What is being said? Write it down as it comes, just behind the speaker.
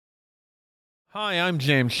Hi, I'm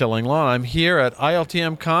James Shillinglaw. I'm here at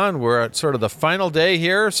ILTM Con. We're at sort of the final day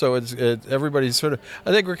here, so everybody's sort of.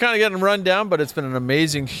 I think we're kind of getting run down, but it's been an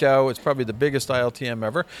amazing show. It's probably the biggest ILTM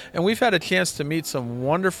ever, and we've had a chance to meet some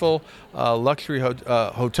wonderful luxury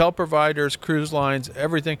hotel providers, cruise lines,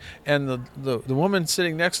 everything. And the woman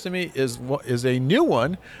sitting next to me is a new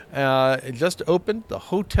one. It just opened, the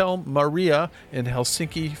Hotel Maria in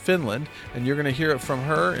Helsinki, Finland, and you're going to hear it from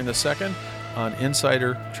her in a second on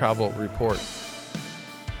Insider Travel Report.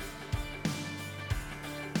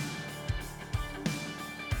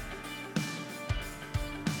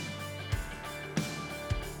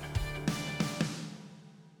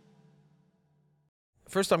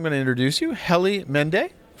 First, I'm going to introduce you. Heli Mende,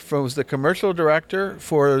 who's the commercial director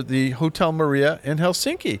for the Hotel Maria in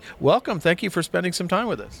Helsinki. Welcome. Thank you for spending some time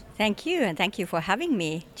with us. Thank you, and thank you for having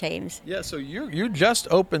me, James. Yeah, so you just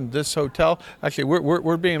opened this hotel. Actually,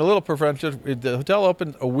 we're being a little professional. The hotel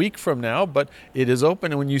opened a week from now, but it is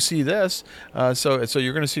open. And when you see this, so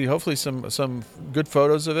you're going to see hopefully some good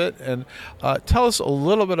photos of it. And tell us a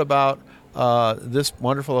little bit about this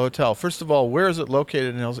wonderful hotel. First of all, where is it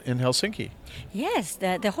located in Helsinki? Yes,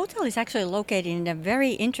 the hotel is actually located in a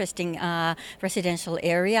very interesting residential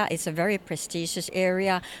area. It's a very prestigious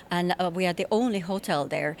area, and we are the only hotel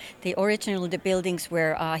there. The buildings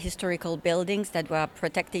were historical buildings that were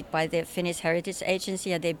protected by the Finnish Heritage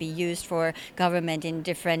Agency, and they'd be used for government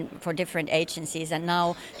for different agencies. And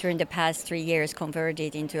now, during the past 3 years,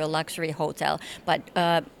 converted into a luxury hotel. But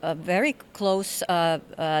very close to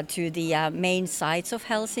the main sites of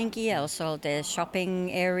Helsinki, also the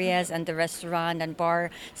shopping areas and the restaurant and bar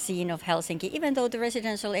scene of Helsinki. Even though the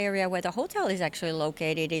residential area where the hotel is actually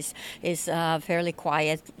located is fairly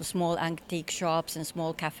quiet, small antique shops and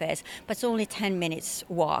small cafes, but it's only 10 minutes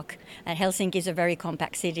walk. And Helsinki is a very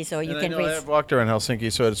compact city, so you can. I've walked around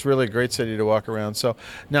Helsinki, so it's really a great city to walk around. So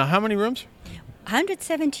now, how many rooms?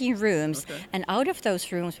 117 rooms, okay. And out of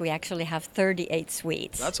those rooms, we actually have 38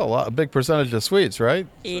 suites. That's a big percentage of suites, right?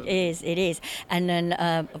 It is. And then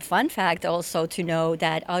a fun fact also to know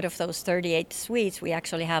that out of those 38 suites, we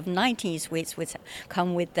actually have 19 suites which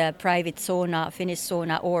come with the private sauna, Finnish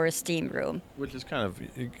sauna, or a steam room. Which is kind of,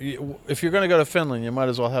 if you're going to go to Finland, you might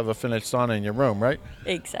as well have a Finnish sauna in your room, right?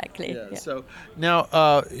 Exactly. Yeah. So now,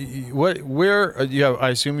 where you have? I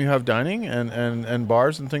assume you have dining and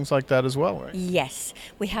bars and things like that as well, right? Yes,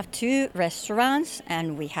 we have 2 restaurants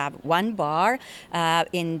and we have 1 bar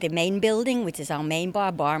in the main building, which is our main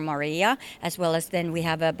bar, Bar Maria, as well as then we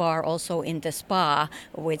have a bar also in the spa,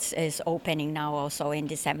 which is opening now also in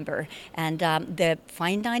December. And the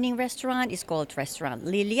fine dining restaurant is called Restaurant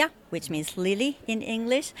Lilia, which means lily in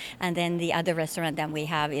English. And then the other restaurant that we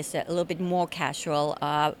have is a little bit more casual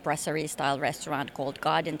brasserie-style restaurant called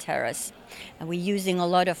Garden Terrace. And we're using a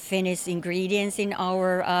lot of Finnish ingredients in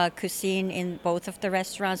our cuisine in both of the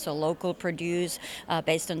restaurants, so local produce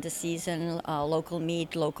based on the season, local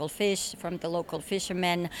meat, local fish from the local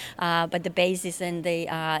fishermen. But the basis in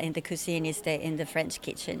the cuisine is in the French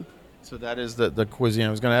kitchen. So that is the cuisine. I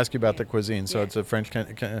was going to ask you about the cuisine. So It's a French.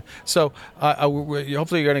 So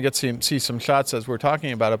hopefully you're going to see some shots as we're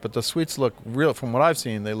talking about it. But the suites look real. From what I've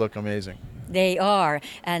seen, they look amazing. They are,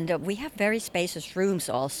 and we have very spacious rooms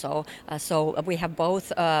also. So we have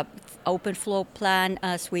both open floor plan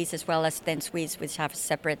suites as well as then suites which have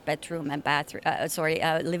separate bedroom and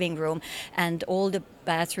living room, and all the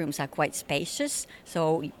bathrooms are quite spacious.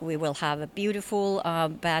 So we will have a beautiful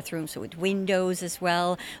bathrooms with windows as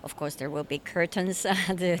well. Of course, there will be curtains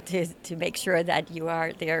to make sure that you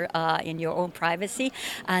are there in your own privacy.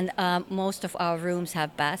 And most of our rooms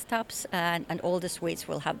have bathtubs, and all the suites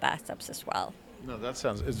will have bathtubs as well. No, that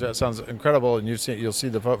sounds incredible, and you'll see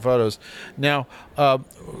the photos. Now,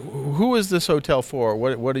 who is this hotel for?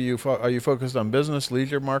 What are you focused on? Business,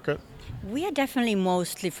 leisure market? We are definitely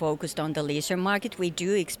mostly focused on the leisure market. We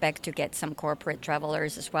do expect to get some corporate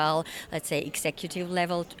travelers as well, let's say executive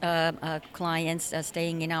level clients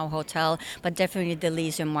staying in our hotel, but definitely the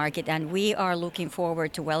leisure market. And we are looking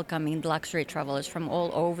forward to welcoming luxury travelers from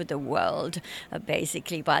all over the world,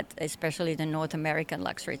 basically, but especially the North American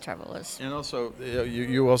luxury travelers. And also,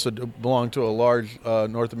 you also belong to a large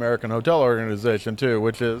North American hotel organization too,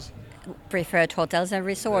 which is? Preferred Hotels and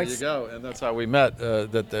Resorts. There you go, and that's how we met.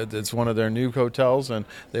 That it's one of their new hotels, and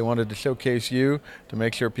they wanted to showcase you to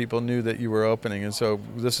make sure people knew that you were opening. And so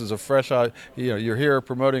this is a fresh, you're here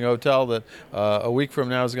promoting a hotel that a week from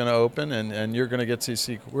now is going to open, and you're going to get to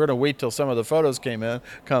see. We're going to wait till some of the photos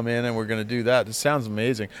come in, and we're going to do that. It sounds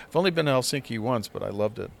amazing. I've only been to Helsinki once, but I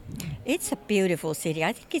loved it. It's a beautiful city.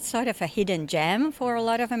 I think it's sort of a hidden gem for a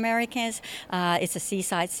lot of Americans. It's a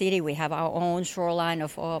seaside city. We have our own shoreline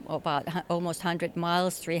of about about almost 100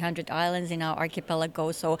 miles, 300 islands in our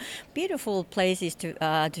archipelago. So beautiful places to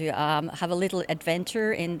have a little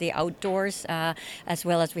adventure in the outdoors, as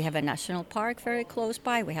well as we have a national park very close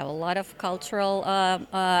by. We have a lot of cultural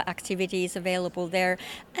activities available there,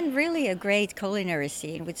 and really a great culinary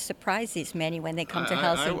scene, which surprises many when they come to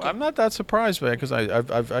Helsinki. I'm not that surprised by it because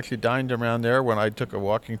I've actually dined around there when I took a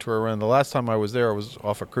walking tour around. The last time I was there, I was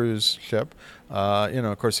off a cruise ship.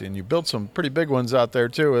 Of course, and you built some pretty big ones out there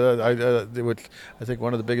too. I think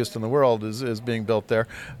one of the biggest in the world is being built there.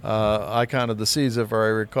 Icon of the Seas, if I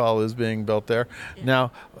recall, is being built there.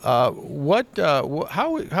 Now,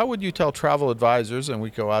 how would you tell travel advisors, and we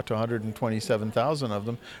go out to 127,000 of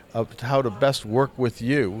them, how to best work with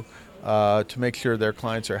you to make sure their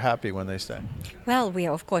clients are happy when they stay? Well, we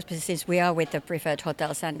of course, since we are with the preferred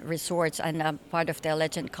hotels and resorts, and part of their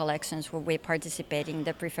Legend collections, where we're participating in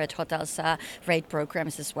the preferred hotels rate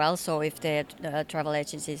programs as well. So if the travel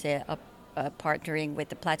agencies are partnering with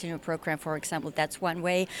the Platinum program, for example, that's one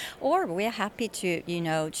way. Or we're happy to,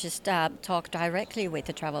 just talk directly with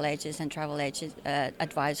the travel agents and travel agent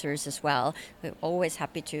advisors as well. We're always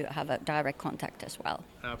happy to have a direct contact as well.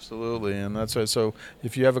 Absolutely, and that's right. So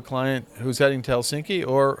if you have a client who's heading to Helsinki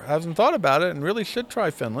or hasn't thought about it and really should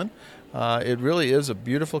try Finland, it really is a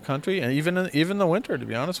beautiful country, and even the winter, to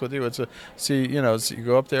be honest with you, you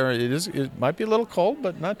go up there. It might be a little cold,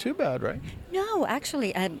 but not too bad, right? No,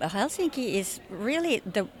 actually, Helsinki is really,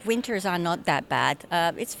 the winters are not that bad.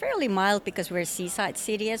 It's fairly mild because we're a seaside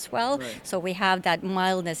city as well, right. So we have that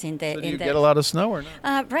mildness in the. So do you get a lot of snow or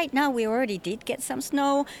not? Right now, we already did get some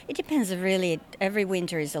snow. It depends, really. Every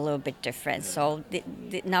winter is a little bit different. So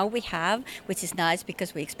now we have, which is nice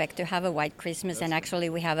because we expect to have a white Christmas, and actually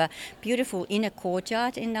we have a beautiful inner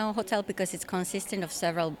courtyard in our hotel because it's consistent of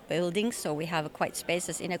several buildings. So we have a quite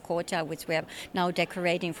spacious inner courtyard, which we are now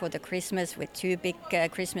decorating for the Christmas with 2 big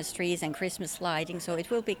Christmas trees and Christmas lighting. So it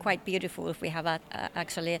will be quite beautiful if we have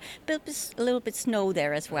actually a little bit snow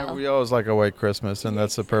there as well. We always like a white Christmas, and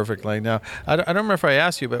that's the perfect thing. Now, I don't remember if I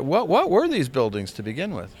asked you, but what were these buildings to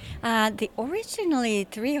begin with? Originally,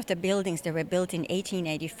 3 of the buildings, they were built in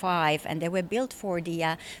 1885, and they were built for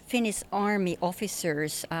the Finnish Army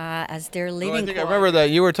officers as their living I think I remember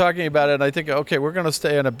that. You were talking about it, and I think, okay, we're going to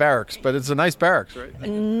stay in a barracks, but it's a nice barracks, right?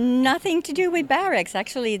 Nothing to do with barracks.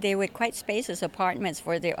 Actually, they were quite spacious apartments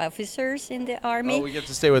for the officers in the Army. Oh, we get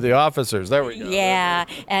to stay with the officers. There we go. Yeah,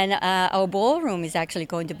 and our ballroom is actually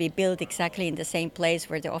going to be built exactly in the same place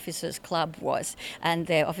where the officers' club was. And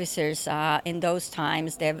the officers in those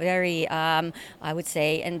times, they're very, I would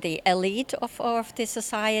say, in the elite of the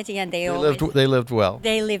society, and they lived well.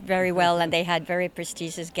 They lived very well, and they had very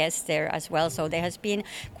prestigious guests there as well. So there has been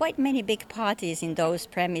quite many big parties in those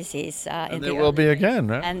premises. And there will be again,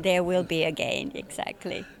 right? And there will be again,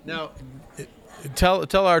 exactly. Now,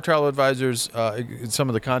 tell our travel advisors some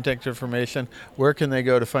of the contact information. Where can they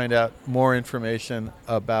go to find out more information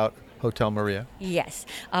about Hotel Maria? Yes,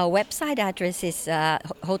 our website address is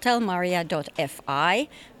hotelmaria.fi.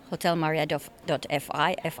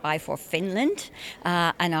 hotelmaria.fi, FI for Finland,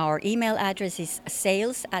 and our email address is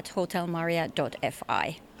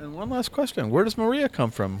sales@hotelmaria.fi. And one last question, where does Maria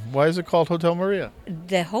come from? Why is it called Hotel Maria?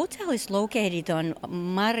 The hotel is located on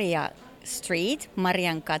Maria Street,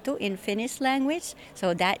 Mariankatu in Finnish language.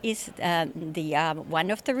 So that is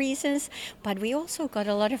one of the reasons. But we also got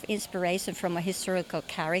a lot of inspiration from a historical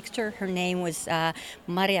character. Her name was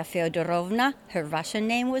Maria Feodorovna. Her Russian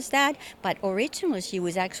name was that. But originally she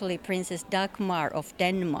was actually Princess Dagmar of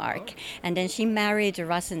Denmark. And then she married a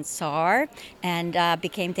Russian Tsar and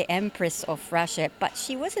became the Empress of Russia. But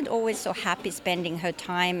she wasn't always so happy spending her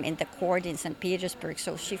time in the court in St. Petersburg.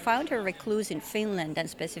 So she found her recluse in Finland, and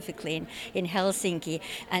specifically in Helsinki,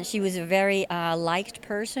 and she was a very liked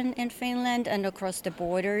person in Finland and across the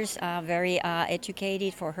borders, very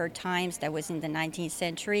educated for her times. That was in the 19th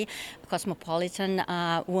century, a cosmopolitan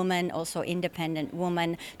woman, also independent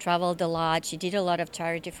woman, traveled a lot. She did a lot of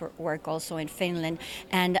charity work also in Finland,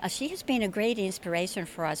 and she has been a great inspiration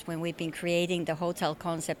for us when we've been creating the hotel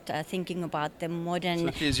concept, thinking about the modern...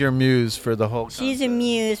 So she's your muse for the whole concept. She's a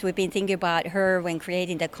muse. We've been thinking about her when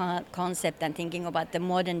creating the concept and thinking about the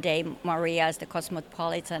modern day Maria as the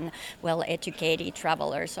cosmopolitan, well-educated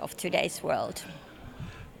travelers of today's world.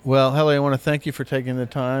 Well, Heli, I want to thank you for taking the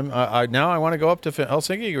time. Now I want to go up to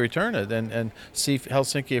Helsinki, return it, and see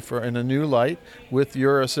Helsinki in a new light with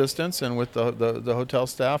your assistance and with the hotel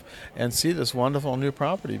staff, and see this wonderful new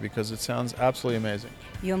property because it sounds absolutely amazing.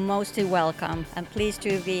 You're mostly welcome, and please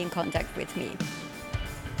do be in contact with me.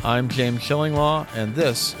 I'm James Schillinglaw, and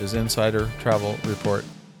this is Insider Travel Report.